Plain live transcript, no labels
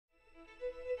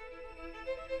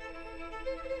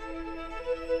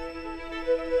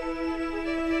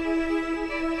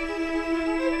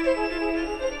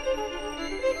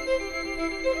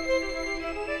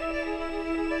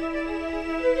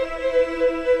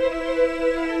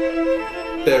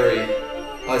Berry,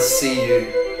 I see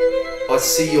you. I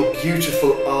see your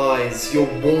beautiful eyes, your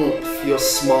warmth, your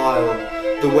smile,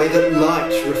 the way that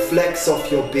light reflects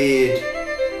off your beard.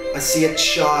 I see a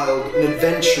child, an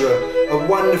adventurer, a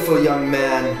wonderful young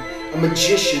man, a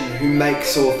magician who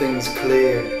makes all things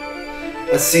clear.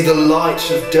 I see the light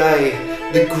of day,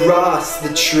 the grass,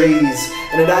 the trees,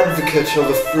 and an advocate of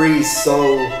a free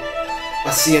soul. I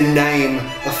see a name,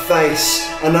 a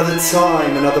face, another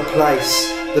time, another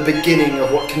place, the beginning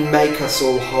of what can make us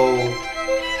all whole.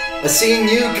 I see a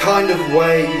new kind of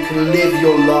way you can live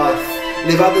your life,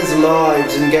 live others'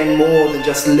 lives and gain more than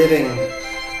just living.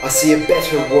 I see a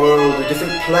better world, a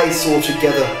different place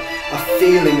altogether, a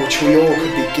feeling which we all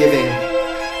could be giving.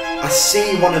 I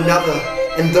see one another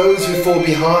and those who fall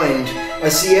behind. I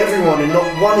see everyone and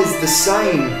not one is the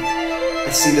same. I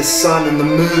see the sun and the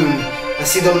moon, I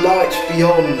see the light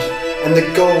beyond and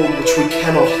the gold which we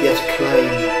cannot yet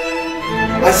claim.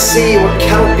 I see what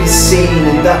cannot be seen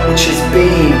in that which has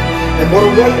been, and what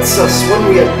awaits us when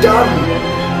we are done.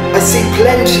 I see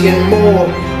plenty and more,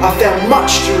 I found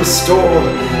much to restore,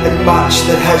 and much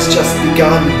that has just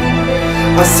begun.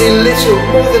 I see little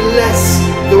more than less,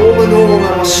 though all in all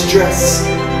I must stress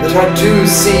that I do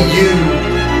see you,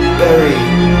 Berry.